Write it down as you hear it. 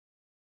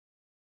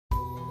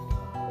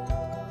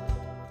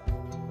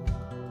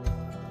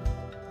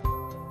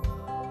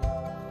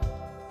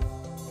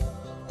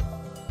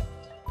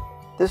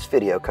This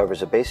video covers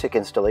the basic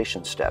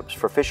installation steps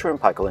for Fisher &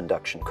 Paykel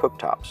Induction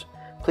Cooktops.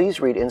 Please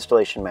read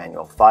Installation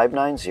Manual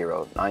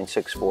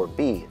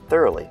 590964B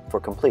thoroughly for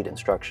complete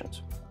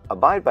instructions.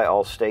 Abide by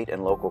all state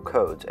and local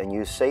codes and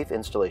use safe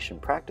installation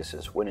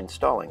practices when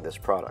installing this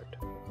product.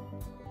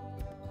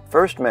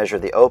 First, measure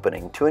the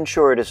opening to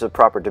ensure it is the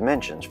proper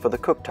dimensions for the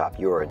cooktop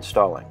you are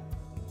installing.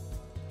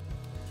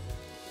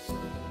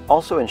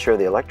 Also ensure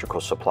the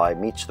electrical supply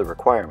meets the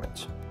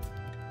requirements.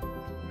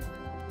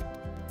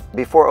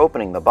 Before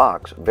opening the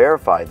box,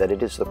 verify that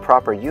it is the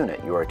proper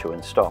unit you are to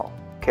install.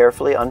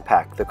 Carefully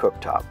unpack the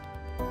cooktop.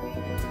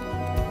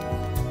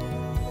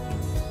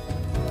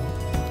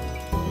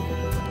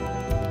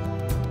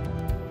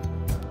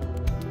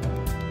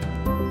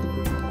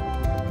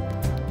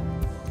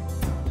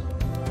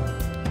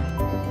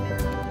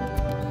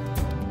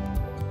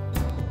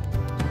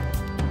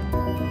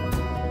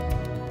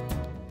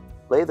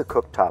 Lay the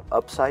cooktop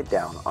upside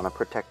down on a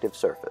protective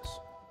surface.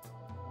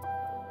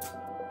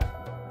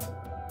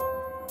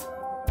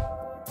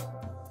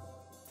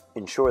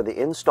 Ensure the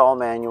install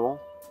manual,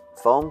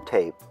 foam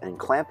tape, and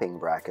clamping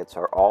brackets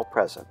are all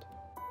present.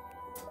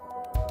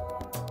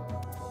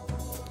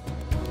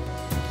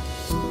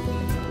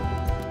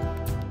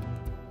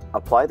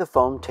 Apply the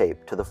foam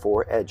tape to the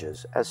four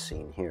edges as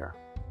seen here.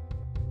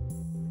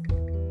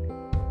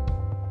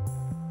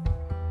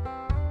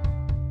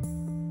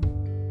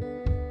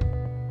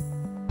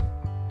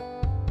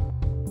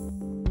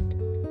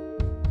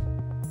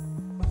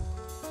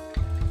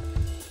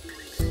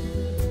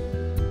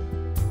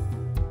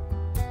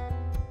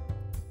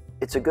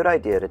 It's a good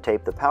idea to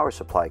tape the power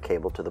supply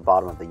cable to the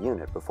bottom of the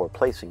unit before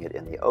placing it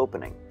in the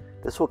opening.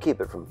 This will keep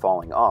it from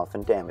falling off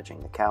and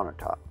damaging the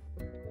countertop.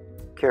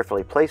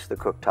 Carefully place the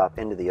cooktop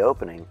into the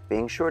opening,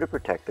 being sure to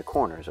protect the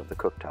corners of the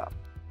cooktop.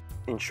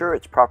 Ensure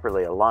it's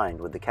properly aligned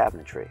with the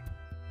cabinetry.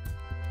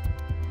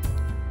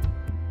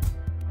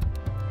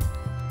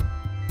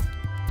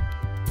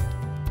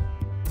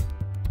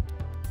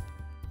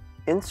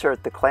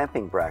 Insert the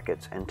clamping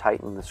brackets and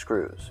tighten the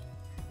screws.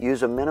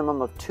 Use a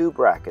minimum of 2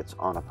 brackets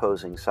on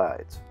opposing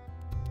sides.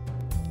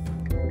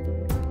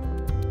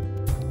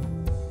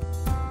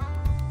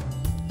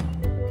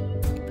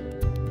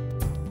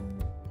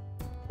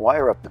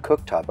 Wire up the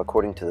cooktop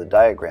according to the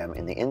diagram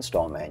in the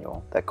install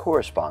manual that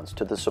corresponds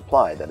to the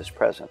supply that is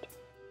present.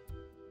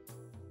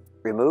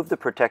 Remove the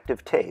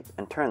protective tape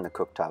and turn the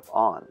cooktop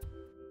on.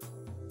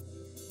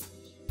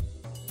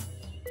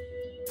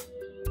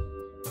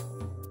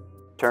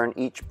 Turn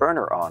each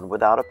burner on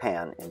without a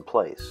pan in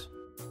place.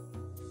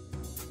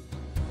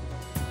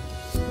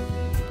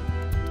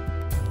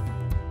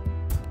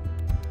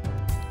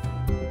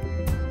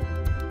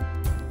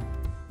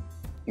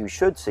 You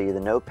should see the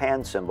no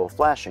pan symbol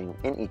flashing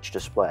in each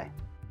display.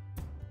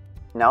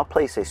 Now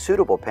place a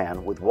suitable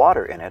pan with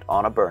water in it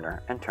on a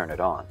burner and turn it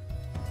on.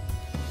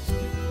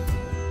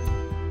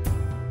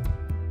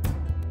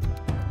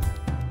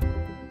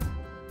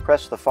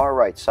 Press the far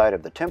right side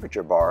of the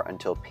temperature bar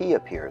until P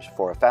appears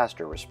for a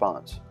faster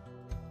response.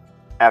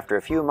 After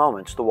a few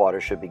moments, the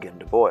water should begin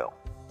to boil.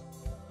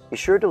 Be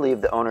sure to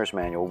leave the owner's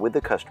manual with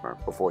the customer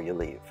before you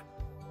leave.